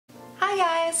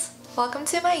Welcome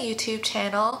to my YouTube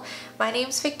channel. My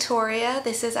name's Victoria.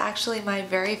 This is actually my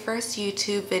very first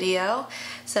YouTube video,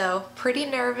 so pretty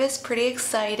nervous, pretty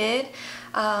excited.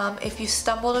 If you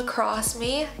stumbled across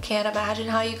me, can't imagine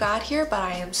how you got here, but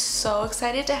I am so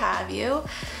excited to have you.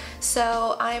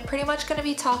 So I'm pretty much going to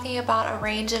be talking about a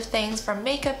range of things from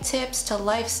makeup tips to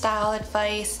lifestyle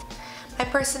advice. My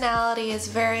personality is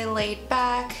very laid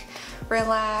back,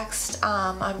 relaxed.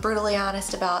 I'm brutally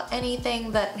honest about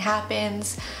anything that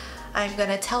happens. I'm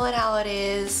gonna tell it how it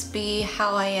is, be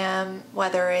how I am,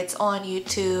 whether it's on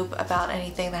YouTube about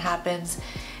anything that happens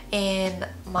in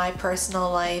my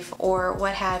personal life or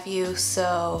what have you.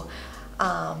 So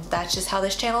that's just how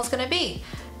this channel is gonna be.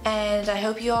 And I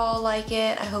hope you all like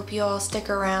it. I hope you all stick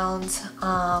around.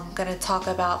 I'm gonna talk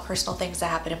about personal things that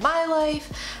happen in my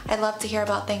life. I'd love to hear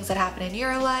about things that happen in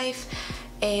your life.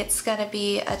 It's gonna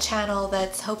be a channel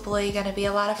that's hopefully gonna be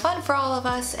a lot of fun for all of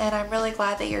us, and I'm really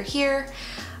glad that you're here.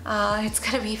 It's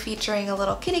gonna be featuring a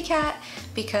little kitty cat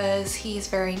because he's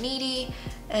very needy,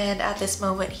 and at this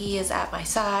moment he is at my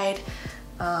side,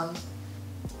 and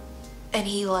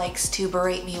he likes to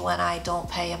berate me when I don't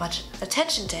pay much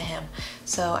attention to him.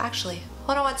 So actually,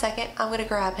 hold on one second, I'm gonna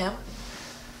grab him.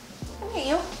 There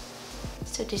you go.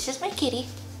 So this is my kitty.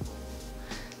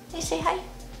 Can you say hi?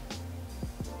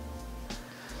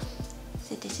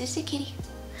 So this is the kitty.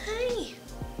 Hi.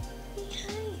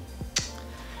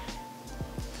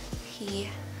 He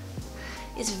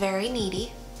is very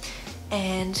needy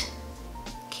and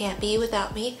can't be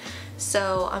without me,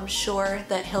 so I'm sure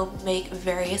that he'll make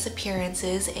various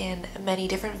appearances in many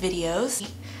different videos.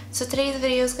 So today's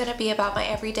video is going to be about my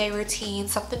everyday routine,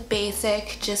 something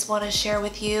basic. Just want to share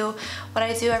with you what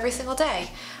I do every single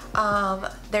day.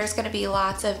 There's going to be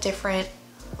lots of different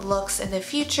looks in the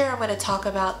future. I'm going to talk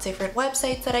about different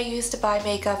websites that I use to buy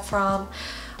makeup from,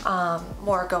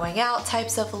 more going out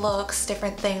types of looks,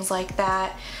 different things like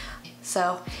that.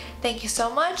 So thank you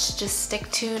so much. Just stick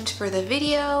tuned for the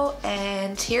video,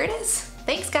 and here it is.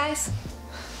 Thanks guys.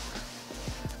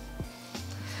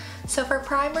 So for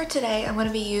primer today, I'm going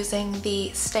to be using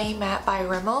the Stay Matte by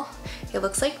Rimmel. It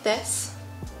looks like this.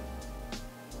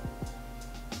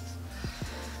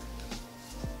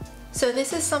 So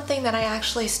this is something that I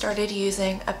actually started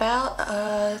using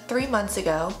about 3 months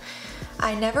ago.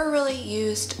 I never really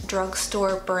used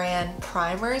drugstore brand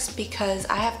primers because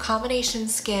I have combination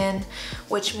skin,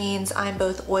 which means I'm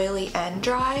both oily and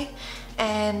dry.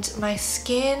 And my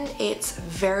skin, it's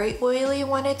very oily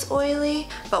when it's oily,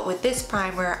 but with this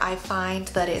primer I find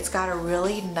that it's got a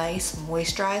really nice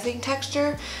moisturizing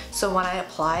texture. So when I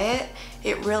apply it,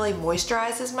 it really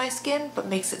moisturizes my skin but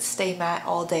makes it stay matte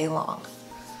all day long.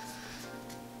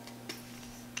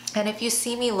 And if you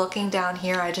see me looking down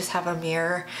here, I just have a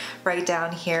mirror right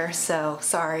down here, so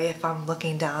sorry if I'm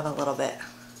looking down a little bit.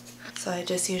 So I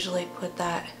just usually put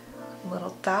that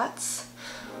little dots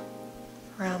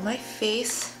around my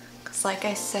face, because like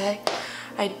I said,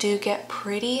 I do get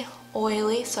pretty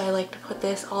oily, so I like to put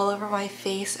this all over my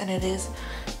face, and it is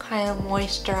kind of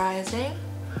moisturizing.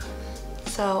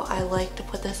 So I like to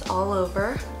put this all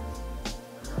over.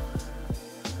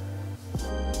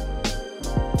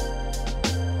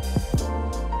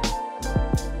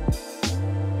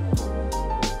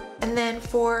 And then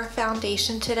for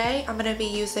foundation today, I'm going to be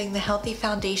using the Healthy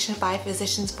Foundation by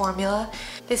Physicians Formula.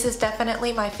 This is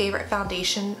definitely my favorite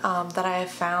foundation that I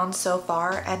have found so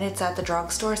far, and it's at the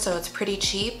drugstore, so it's pretty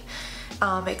cheap.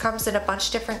 It comes in a bunch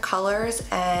of different colors,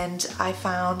 and I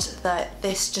found that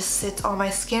this just sits on my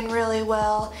skin really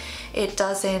well. It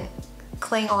doesn't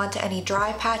cling on to any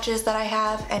dry patches that I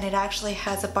have, and it actually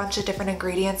has a bunch of different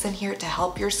ingredients in here to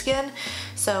help your skin.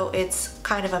 So it's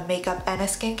kind of a makeup and a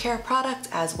skincare product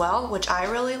as well, which I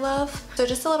really love. So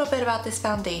just a little bit about this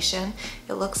foundation.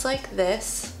 It looks like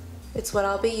this. It's what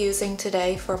I'll be using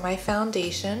today for my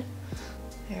foundation.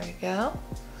 There we go.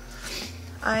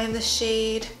 I am the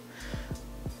shade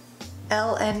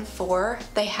LN4.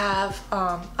 They have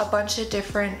a bunch of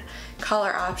different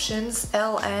color options.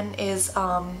 LN is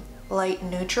light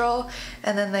neutral,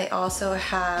 and then they also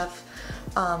have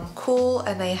cool,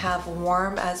 and they have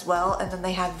warm as well, and then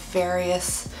they have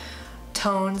various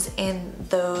tones in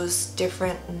those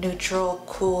different neutral,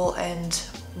 cool, and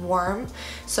warm.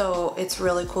 So it's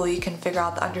really cool. You can figure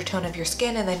out the undertone of your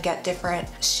skin and then get different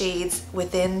shades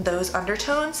within those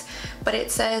undertones. But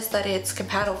it says that it's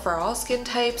compatible for all skin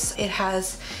types. It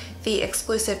has the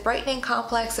exclusive brightening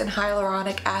complex and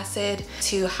hyaluronic acid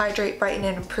to hydrate, brighten,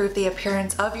 and improve the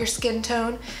appearance of your skin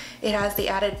tone. It has the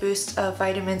added boost of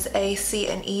vitamins A, C,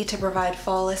 and E to provide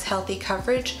flawless, healthy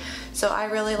coverage. So I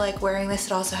really like wearing this.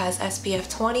 It also has SPF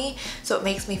 20, so it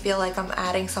makes me feel like I'm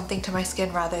adding something to my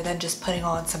skin rather than just putting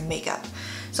on some makeup.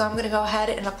 So I'm gonna go ahead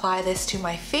and apply this to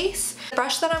my face. The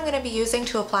brush that I'm gonna be using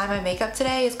to apply my makeup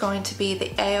today is going to be the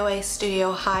AOA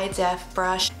Studio High Def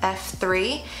Brush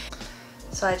F3.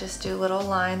 So I just do little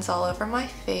lines all over my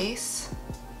face.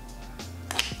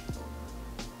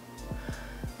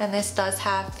 And this does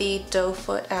have the doe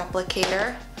foot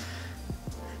applicator.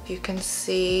 If you can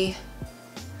see,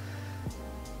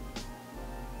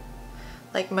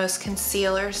 like most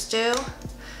concealers do.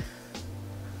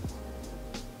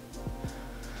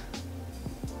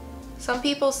 Some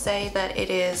people say that it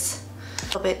is a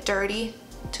little bit dirty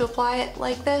to apply it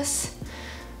like this.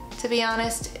 To be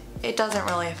honest, it doesn't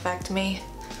really affect me.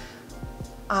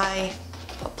 I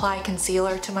apply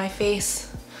concealer to my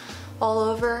face all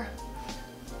over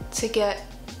to get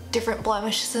different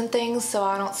blemishes and things, so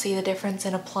I don't see the difference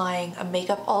in applying a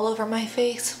makeup all over my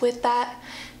face with that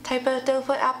type of doe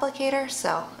foot applicator,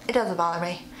 so it doesn't bother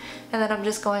me. And then I'm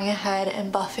just going ahead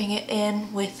and buffing it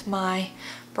in with my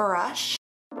brush.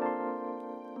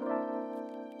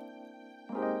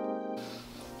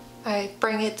 I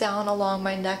bring it down along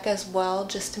my neck as well,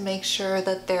 just to make sure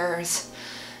that there's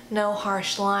no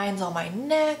harsh lines on my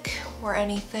neck or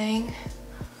anything.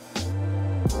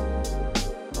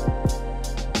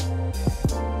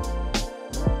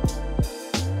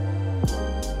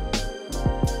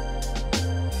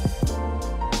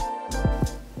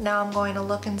 Now I'm going to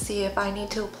look and see if I need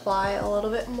to apply a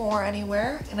little bit more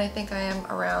anywhere, and I think I am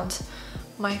around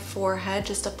my forehead.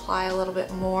 Just apply a little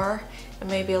bit more and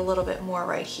maybe a little bit more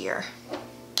right here.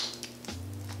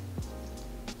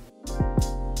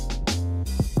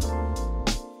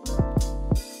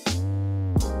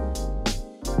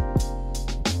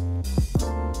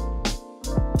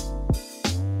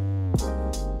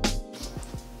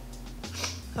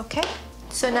 Okay,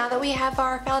 so now that we have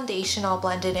our foundation all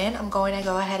blended in, I'm going to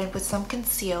go ahead and put some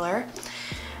concealer.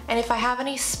 And if I have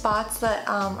any spots that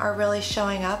are really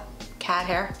showing up, cat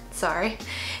hair, sorry.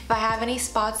 If I have any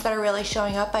spots that are really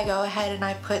showing up, I go ahead and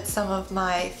I put some of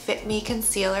my Fit Me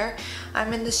concealer.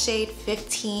 I'm in the shade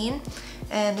 15,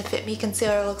 and the Fit Me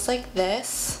concealer looks like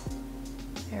this.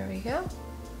 There we go.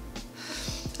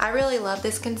 I really love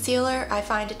this concealer. I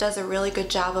find it does a really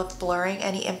good job of blurring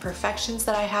any imperfections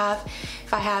that I have.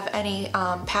 If I have any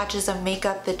patches of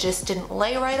makeup that just didn't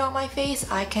lay right on my face,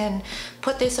 I can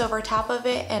put this over top of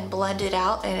it and blend it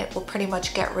out, and it will pretty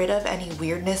much get rid of any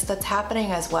weirdness that's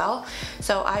happening as well.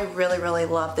 So I really, really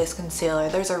love this concealer.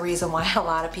 There's a reason why a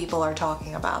lot of people are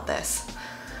talking about this.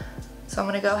 So I'm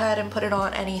gonna go ahead and put it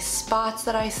on any spots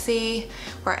that I see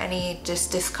or any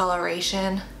just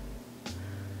discoloration.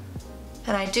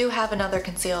 And I do have another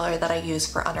concealer that I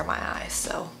use for under my eyes,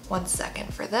 so 1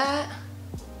 second for that.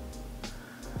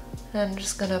 And I'm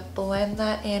just gonna blend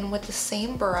that in with the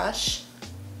same brush.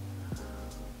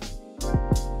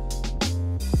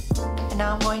 And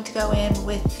now I'm going to go in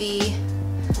with the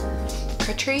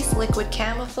Catrice Liquid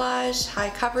Camouflage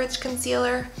High Coverage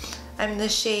Concealer. I'm in the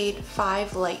shade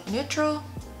 5 Light Neutral.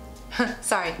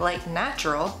 Sorry, Light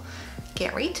Natural.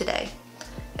 Can't read today.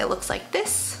 It looks like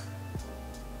this.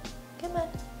 Come on.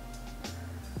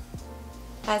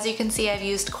 As you can see, I've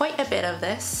used quite a bit of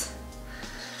this.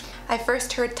 I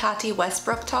first heard Tati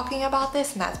Westbrook talking about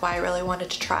this, and that's why I really wanted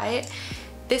to try it.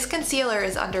 This concealer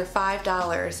is under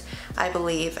 $5, I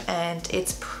believe, and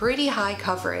it's pretty high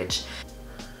coverage.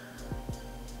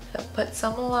 So put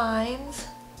some lines.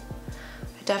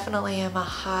 I definitely am a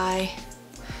high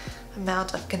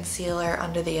amount of concealer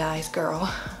under the eyes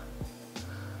girl.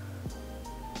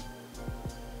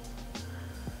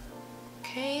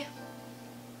 Okay,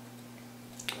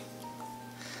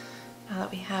 now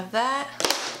that we have that,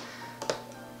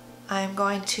 I'm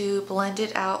going to blend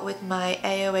it out with my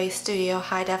AOA Studio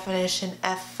High Definition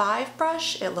F5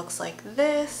 brush. It looks like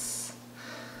this.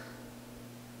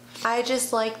 I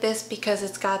just like this because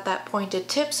it's got that pointed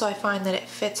tip, so I find that it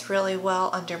fits really well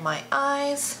under my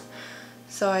eyes.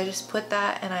 So I just put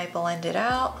that and I blend it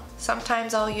out.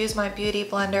 Sometimes I'll use my beauty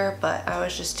blender, but I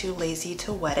was just too lazy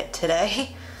to wet it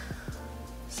today.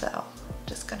 So,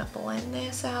 just gonna blend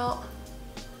this out.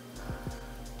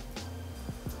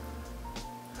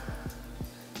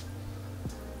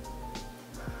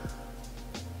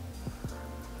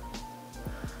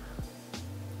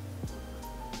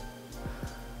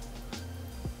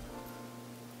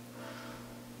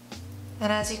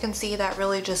 And as you can see, that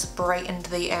really just brightened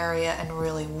the area and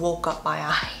really woke up my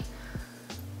eye.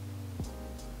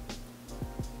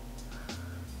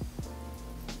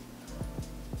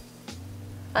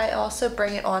 I also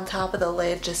bring it on top of the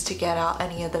lid just to get out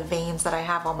any of the veins that I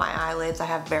have on my eyelids. I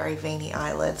have very veiny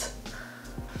eyelids.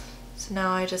 So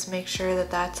now I just make sure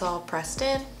that that's all pressed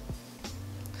in.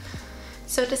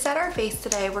 So to set our face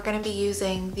today, we're going to be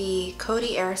using the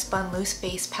Coty Airspun Loose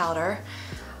Face Powder.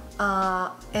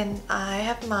 And I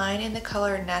have mine in the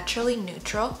color Naturally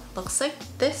Neutral. Looks like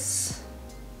this.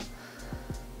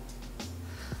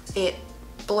 It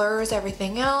blurs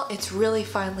everything out. It's really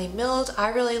finely milled. I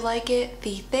really like it.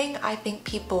 The thing I think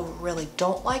people really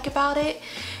don't like about it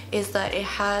is that it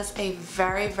has a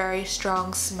very, very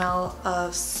strong smell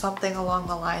of something along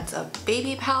the lines of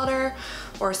baby powder,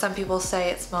 or some people say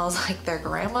it smells like their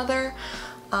grandmother.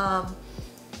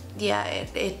 Yeah,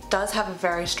 it does have a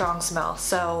very strong smell,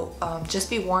 so just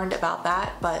be warned about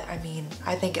that. But I mean,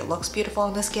 I think it looks beautiful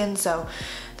on the skin, so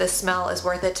the smell is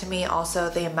worth it to me. Also,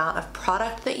 the amount of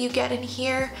product that you get in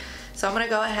here. So I'm gonna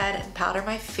go ahead and powder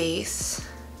my face.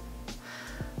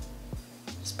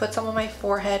 Just put some on my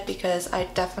forehead because I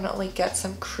definitely get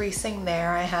some creasing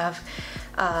there. I have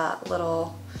a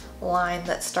little line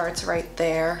that starts right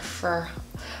there for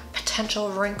potential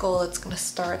wrinkle that's gonna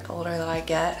start the older that I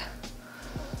get.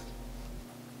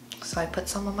 So I put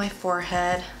some on my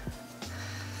forehead.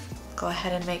 Go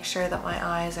ahead and make sure that my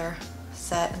eyes are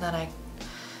set, and then I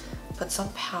put some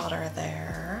powder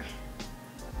there.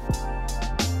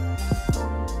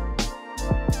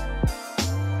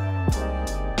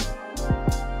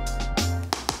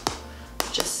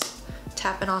 Just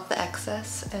tapping off the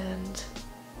excess, and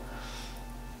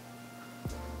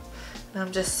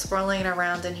I'm just swirling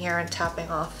around in here and tapping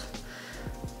off.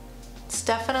 It's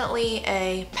definitely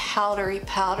a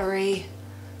powdery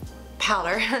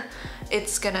powder.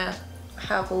 It's gonna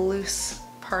have loose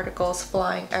particles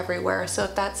flying everywhere. So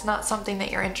if that's not something that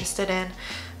you're interested in,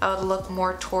 I would look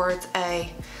more towards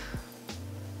a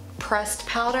pressed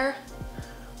powder,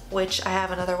 which I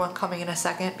have another one coming in a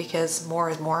second because more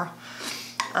is more.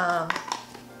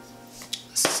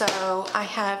 So I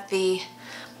have the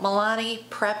Milani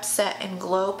Prep Set and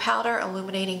Glow Powder,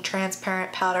 Illuminating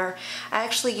Transparent Powder. I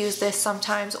actually use this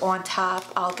sometimes on top.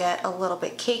 I'll get a little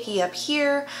bit cakey up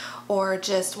here, or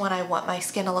just when I want my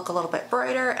skin to look a little bit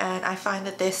brighter, and I find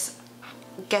that this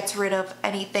gets rid of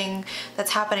anything that's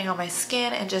happening on my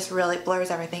skin and just really blurs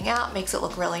everything out, makes it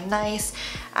look really nice,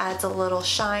 adds a little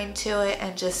shine to it,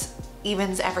 and just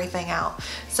evens everything out.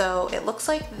 So it looks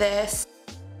like this.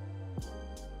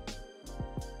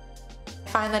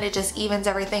 I find that it just evens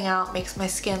everything out, makes my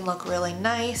skin look really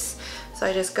nice. So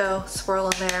I just go swirl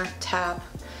in there, tap,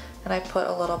 and I put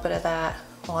a little bit of that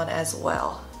on as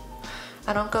well.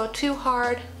 I don't go too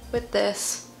hard with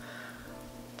this.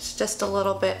 It's just a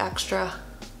little bit extra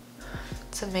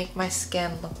to make my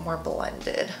skin look more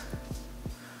blended.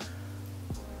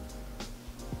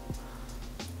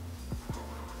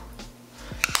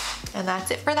 And that's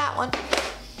it for that one.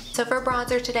 So for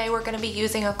bronzer today, we're going to be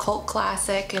using a cult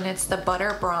classic, and it's the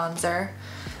Butter Bronzer.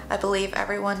 I believe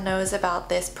everyone knows about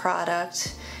this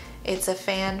product. It's a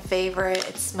fan favorite.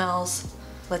 It smells,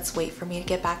 let's wait for me to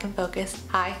get back in focus.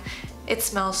 Hi. It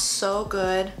smells so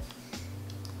good.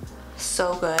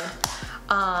 So good.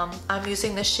 I'm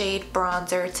using the shade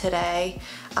Bronzer today.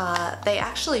 They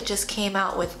actually just came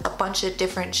out with a bunch of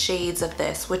different shades of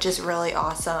this, which is really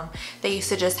awesome. They used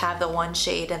to just have the one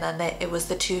shade, and then it was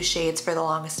the 2 shades for the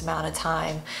longest amount of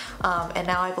time. And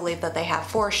now I believe that they have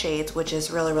 4 shades, which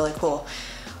is really, really cool.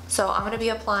 So I'm going to be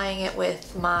applying it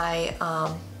with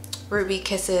my Ruby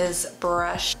Kisses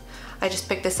brush. I just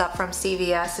picked this up from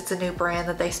CVS. It's a new brand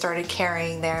that they started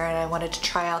carrying there, and I wanted to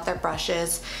try out their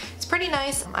brushes. It's pretty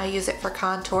nice. I use it for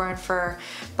contour and for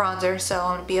bronzer, so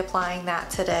I'm going to be applying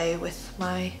that today with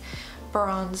my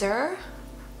bronzer.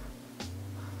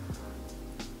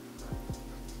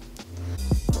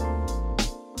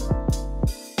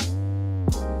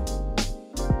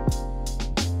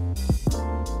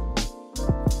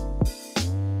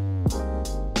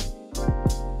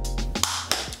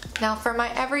 Now for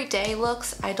my everyday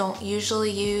looks, I don't usually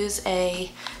use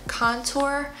a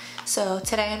contour, so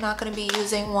today I'm not going to be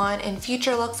using one. In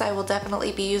future looks I will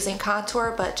definitely be using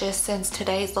contour, but just since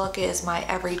today's look is my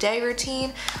everyday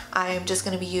routine, I am just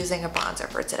going to be using a bronzer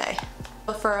for today.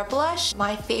 For a blush,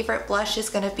 my favorite blush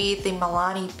is going to be the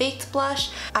Milani Baked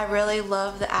Blush. I really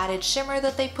love the added shimmer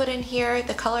that they put in here.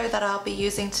 The color that I'll be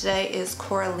using today is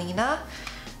Coralina,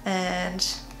 and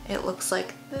it looks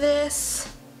like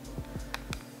this.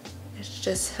 It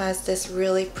just has this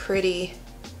really pretty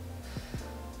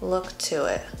look to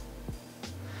it.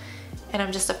 And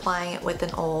I'm just applying it with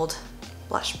an old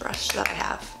blush brush that I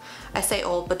have. I say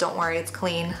old, but don't worry, it's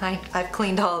clean. I've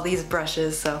cleaned all of these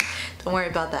brushes, so don't worry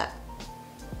about that.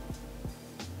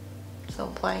 So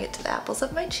I'm applying it to the apples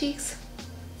of my cheeks.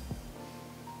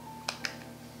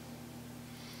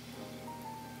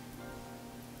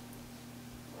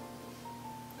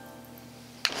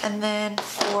 And then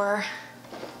for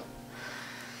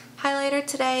highlighter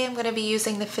today, I'm going to be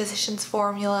using the Physicians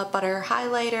Formula Butter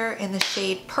Highlighter in the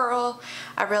shade Pearl.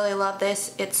 I really love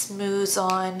this. It smooths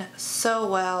on so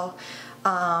well.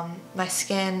 My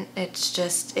skin,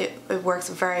 it works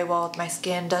very well with my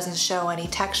skin, doesn't show any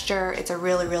texture. It's a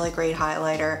really, really great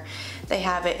highlighter. They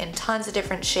have it in tons of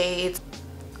different shades.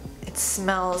 It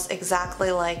smells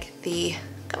exactly like the,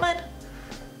 come on,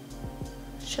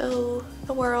 show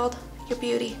the world your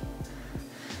beauty.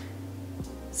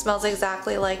 Smells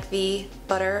exactly like the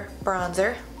butter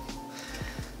bronzer.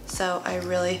 So I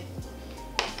really,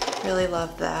 really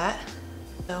love that.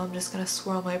 So I'm just gonna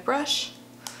swirl my brush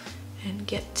and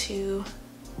get to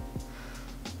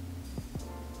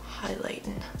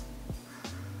highlighting.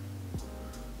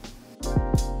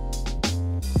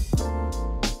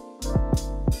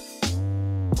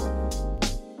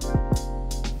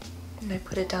 And I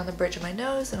put it down the bridge of my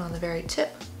nose and on the very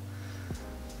tip.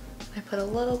 I put a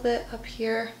little bit up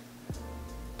here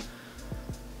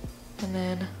and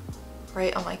then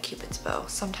right on my Cupid's bow.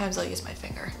 Sometimes I'll use my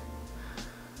finger.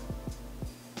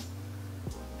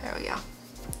 There we go.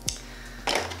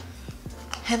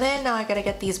 And then now I gotta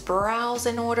get these brows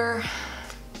in order.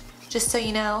 Just so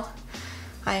you know,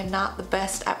 I am not the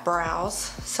best at brows.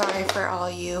 Sorry for all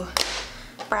you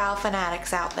brow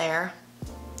fanatics out there.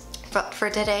 But for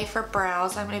today, for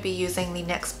brows, I'm gonna be using the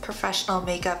NYX Professional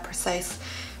Makeup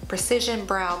Precision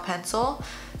Brow Pencil.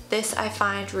 This I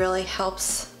find really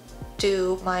helps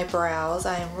do my brows.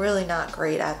 I am really not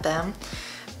great at them,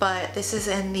 but this is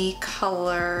in the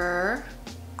color,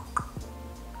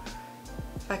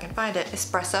 if I can find it,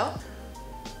 Espresso.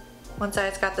 One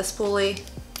side's got the spoolie,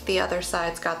 the other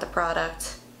side's got the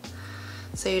product.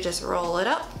 So you just roll it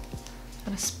up. I'm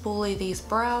gonna spoolie these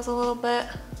brows a little bit.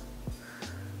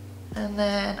 And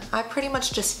then I pretty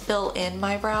much just fill in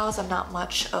my brows. I'm not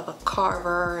much of a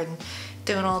carver and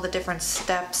doing all the different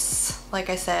steps. Like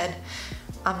I said,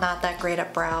 I'm not that great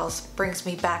at brows. Brings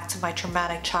me back to my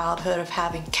traumatic childhood of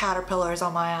having caterpillars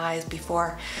on my eyes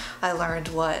before I learned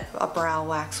what a brow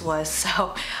wax was.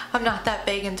 So I'm not that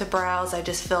big into brows. I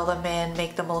just fill them in,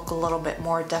 make them look a little bit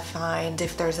more defined.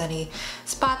 If there's any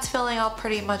spots filling, I'll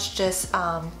pretty much just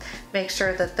make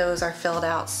sure that those are filled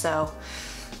out. So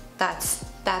that's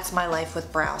my life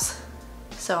with brows.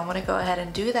 So I'm gonna go ahead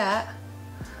and do that.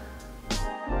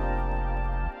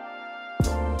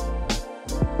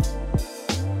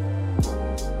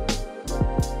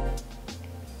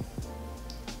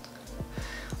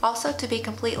 Also, to be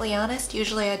completely honest,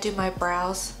 usually I do my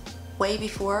brows way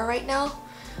before right now,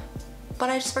 but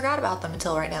I just forgot about them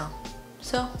until right now.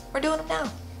 So we're doing them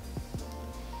now.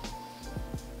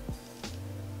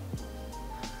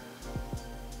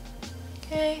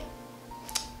 Okay,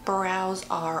 brows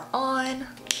are on.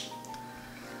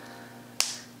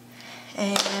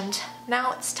 And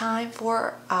now it's time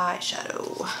for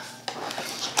eyeshadow.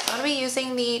 I'm gonna be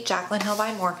using the Jaclyn Hill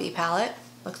by Morphe palette.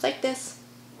 Looks like this.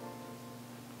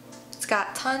 It's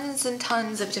got tons and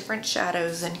tons of different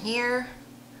shadows in here.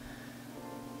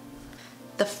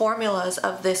 The formulas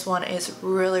of this one is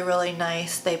really, really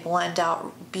nice. They blend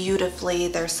out beautifully.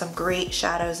 There's some great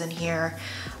shadows in here,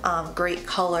 great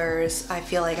colors. I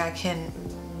feel like I can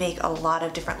make a lot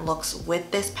of different looks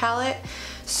with this palette.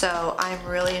 So I'm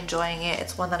really enjoying it.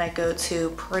 It's one that I go to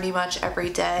pretty much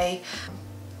every day.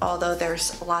 Although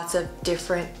there's lots of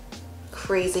different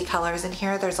crazy colors in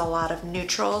here, there's a lot of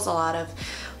neutrals, a lot of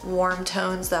warm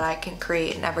tones that I can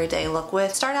create an everyday look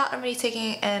with. Start out, I'm going to be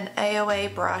taking an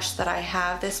AOA brush that I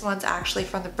have. This one's actually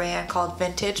from the brand called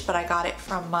Vintage, but I got it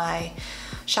from my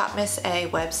Shop Miss A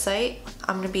website.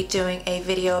 I'm going to be doing a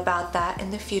video about that in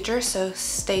the future, so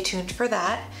stay tuned for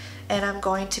that. And I'm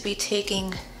going to be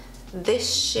taking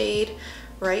this shade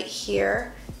right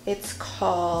here. It's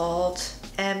called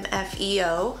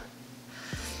MFEO.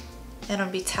 And I'll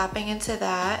be tapping into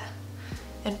that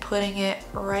and putting it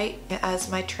right as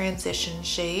my transition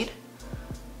shade.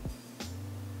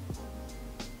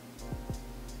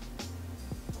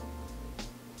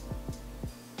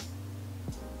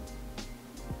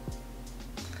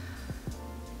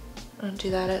 I'm gonna do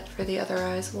that for the other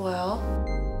eye as well.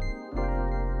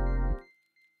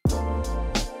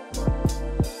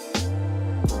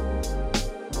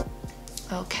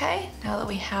 Okay, now that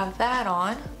we have that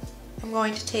on, I'm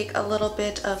going to take a little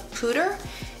bit of puder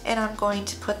and I'm going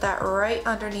to put that right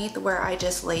underneath where I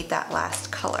just laid that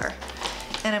last color.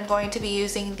 And I'm going to be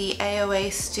using the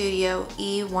AOA Studio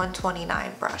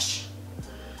E129 brush.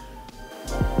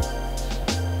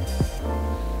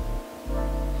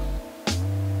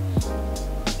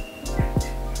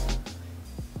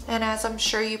 And as I'm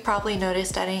sure you probably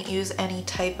noticed, I didn't use any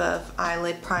type of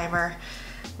eyelid primer.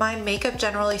 My makeup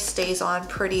generally stays on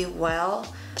pretty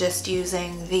well, just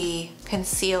using the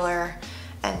concealer,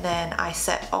 and then I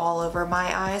set all over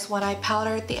my eyes when I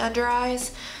powdered the under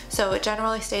eyes. So it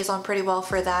generally stays on pretty well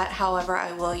for that. However,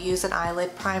 I will use an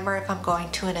eyelid primer if I'm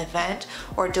going to an event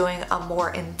or doing a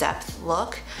more in-depth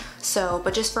look. So,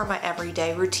 but just for my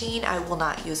everyday routine, I will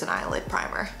not use an eyelid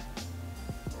primer.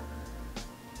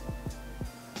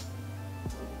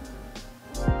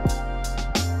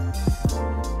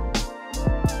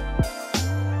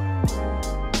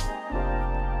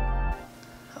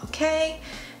 Okay,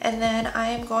 and then I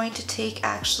am going to take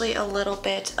actually a little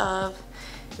bit of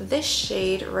this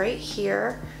shade right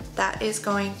here. That is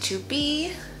going to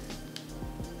be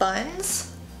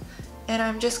Buns, and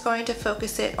I'm just going to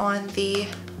focus it on the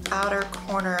outer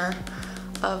corner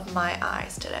of my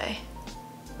eyes today.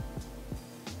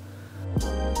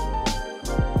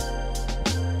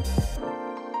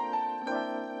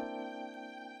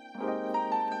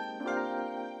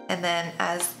 And then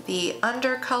as the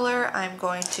under color, I'm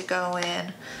going to go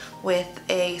in with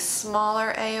a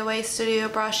smaller AOA Studio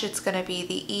brush. It's going to be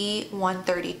the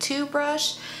E132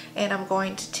 brush, and I'm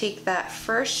going to take that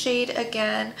first shade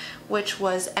again, which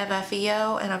was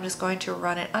MFEO, and I'm just going to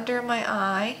run it under my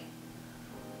eye.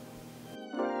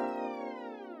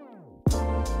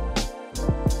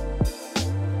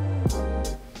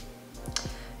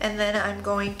 And then I'm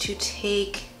going to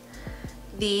take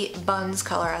the Buns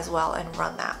color as well and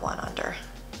run that one under.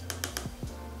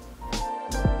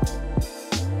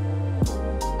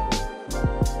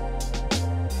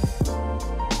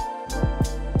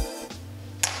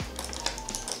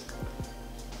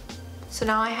 So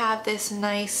now I have this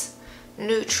nice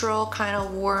neutral kind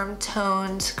of warm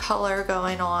toned color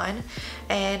going on,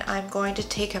 and I'm going to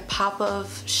take a pop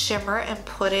of shimmer and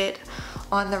put it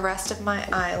on the rest of my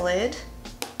eyelid.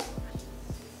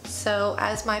 So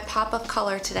as my pop of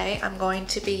color today, I'm going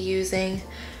to be using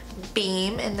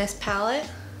Beam in this palette.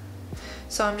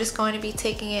 So I'm just going to be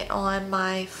taking it on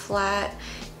my flat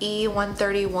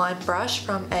E131 brush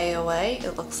from AOA.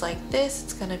 It looks like this.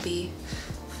 It's going to be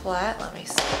flat. Let me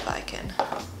see if I can.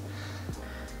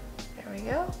 There we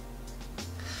go.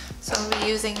 So I'm going to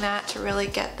be using that to really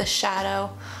get the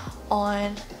shadow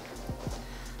on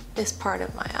this part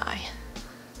of my eye.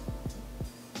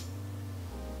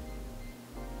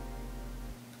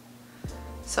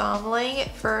 So I'm laying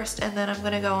it first, and then I'm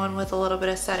going to go in with a little bit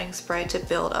of setting spray to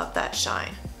build up that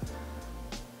shine.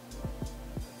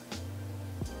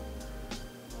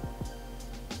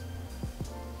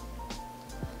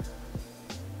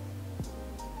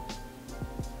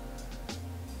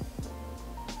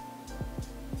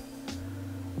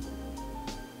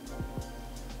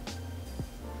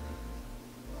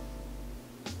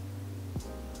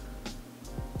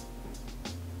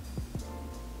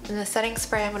 And the setting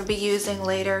spray I'm going to be using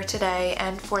later today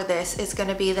and for this is going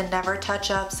to be the Never Touch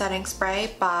Up setting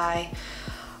spray by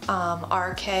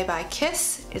RK by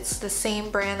Kiss. It's the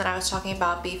same brand that I was talking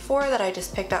about before that I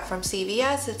just picked up from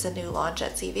CVS. It's a new launch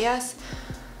at CVS.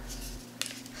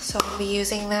 So I'm going to be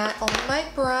using that on my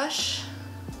brush.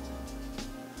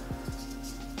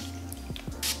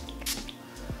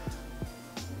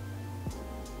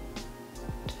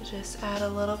 To just add a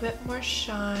little bit more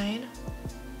shine.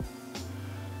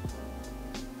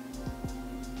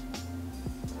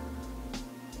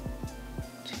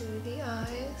 The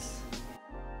eyes.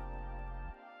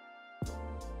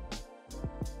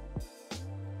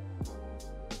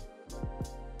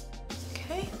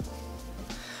 Okay.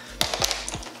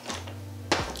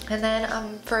 And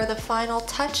then for the final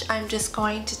touch, I'm just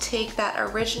going to take that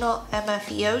original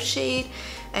MFEO shade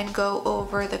and go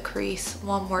over the crease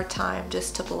one more time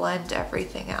just to blend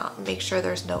everything out and make sure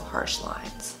there's no harsh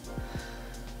lines.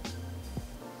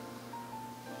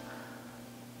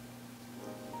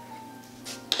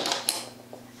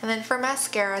 And then for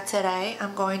mascara today,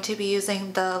 I'm going to be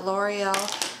using the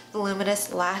L'Oreal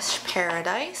Luminous Lash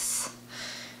Paradise.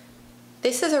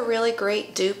 This is a really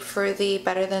great dupe for the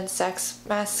Better Than Sex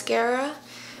mascara,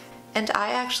 and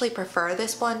I actually prefer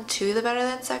this one to the Better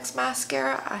Than Sex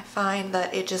mascara. I find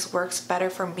that it just works better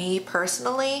for me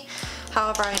personally.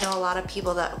 However, I know a lot of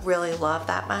people that really love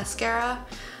that mascara.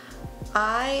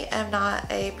 I am not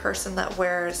a person that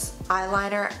wears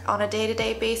eyeliner on a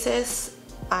day-to-day basis.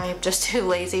 I'm just too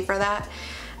lazy for that,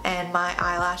 and my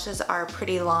eyelashes are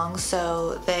pretty long,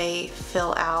 so they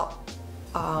fill out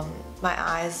my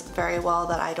eyes very well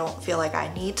that I don't feel like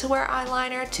I need to wear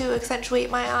eyeliner to accentuate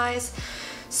my eyes.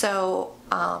 So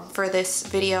For this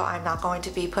video, I'm not going to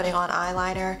be putting on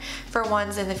eyeliner. For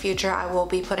ones in the future, I will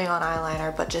be putting on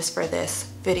eyeliner, but just for this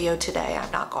video today,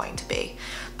 I'm not going to be.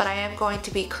 But I am going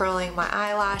to be curling my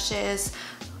eyelashes.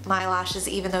 My lashes,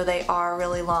 even though they are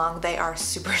really long, they are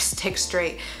super stick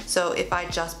straight. So if I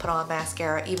just put on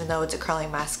mascara, even though it's a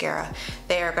curling mascara,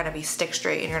 they are gonna be stick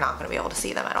straight and you're not gonna be able to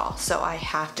see them at all. So I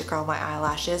have to curl my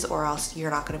eyelashes or else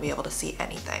you're not gonna be able to see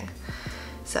anything.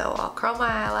 So I'll curl my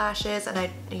eyelashes, and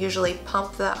I usually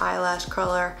pump the eyelash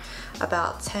curler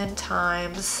about 10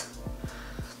 times.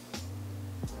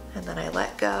 And then I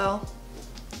let go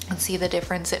and see the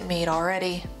difference it made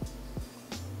already.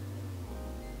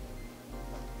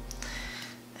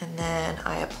 And then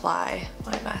I apply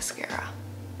my mascara.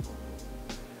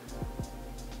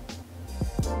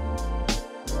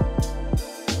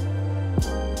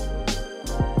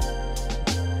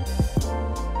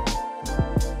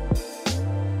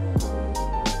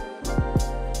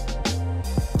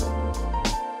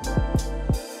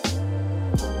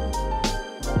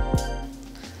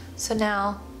 So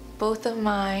now both of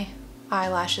my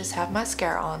eyelashes have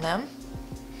mascara on them.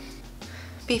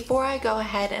 Before I go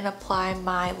ahead and apply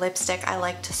my lipstick, I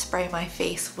like to spray my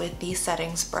face with the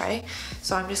setting spray.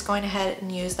 So I'm just going ahead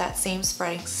and use that same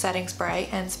setting spray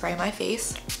and spray my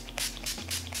face.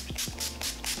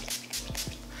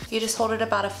 You just hold it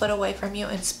about a foot away from you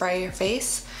and spray your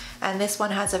face. And this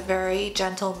one has a very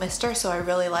gentle mister, so I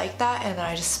really like that. And then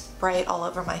I just spray it all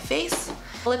over my face.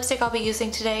 The lipstick I'll be using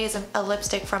today is a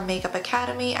lipstick from Makeup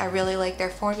Academy. I really like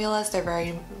their formulas. They're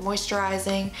very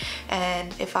moisturizing,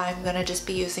 and if I'm gonna just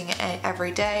be using it every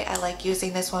day, I like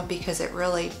using this one because it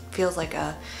really feels like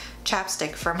a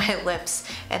chapstick for my lips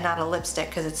and not a lipstick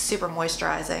because it's super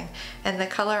moisturizing. And the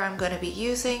color I'm going to be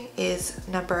using is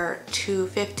number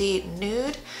 250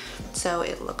 Nude. So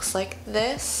it looks like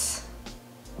this.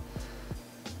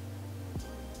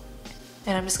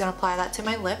 And I'm just going to apply that to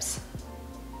my lips.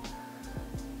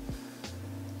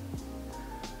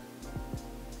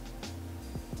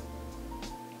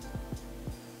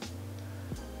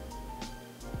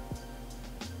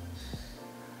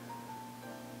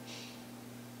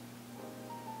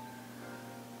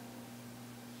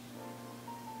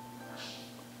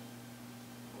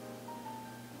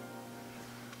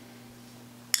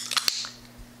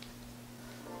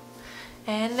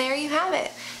 And there you have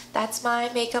it. That's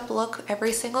my makeup look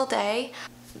every single day.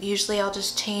 Usually I'll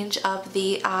just change up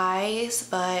the eyes,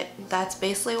 but that's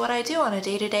basically what I do on a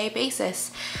day-to-day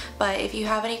basis. But if you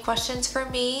have any questions for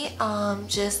me,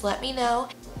 just let me know.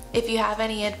 If you have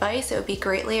any advice, it would be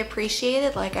greatly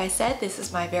appreciated. Like I said, this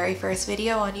is my very first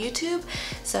video on YouTube,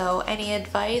 so any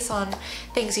advice on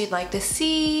things you'd like to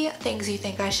see, things you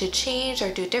think I should change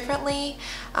or do differently,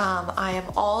 I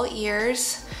am all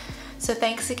ears. So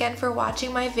thanks again for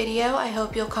watching my video. I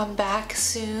hope you'll come back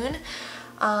soon.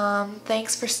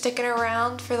 Thanks for sticking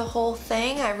around for the whole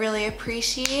thing. I really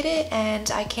appreciate it, and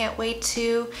I can't wait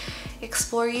to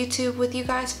explore YouTube with you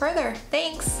guys further.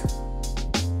 Thanks!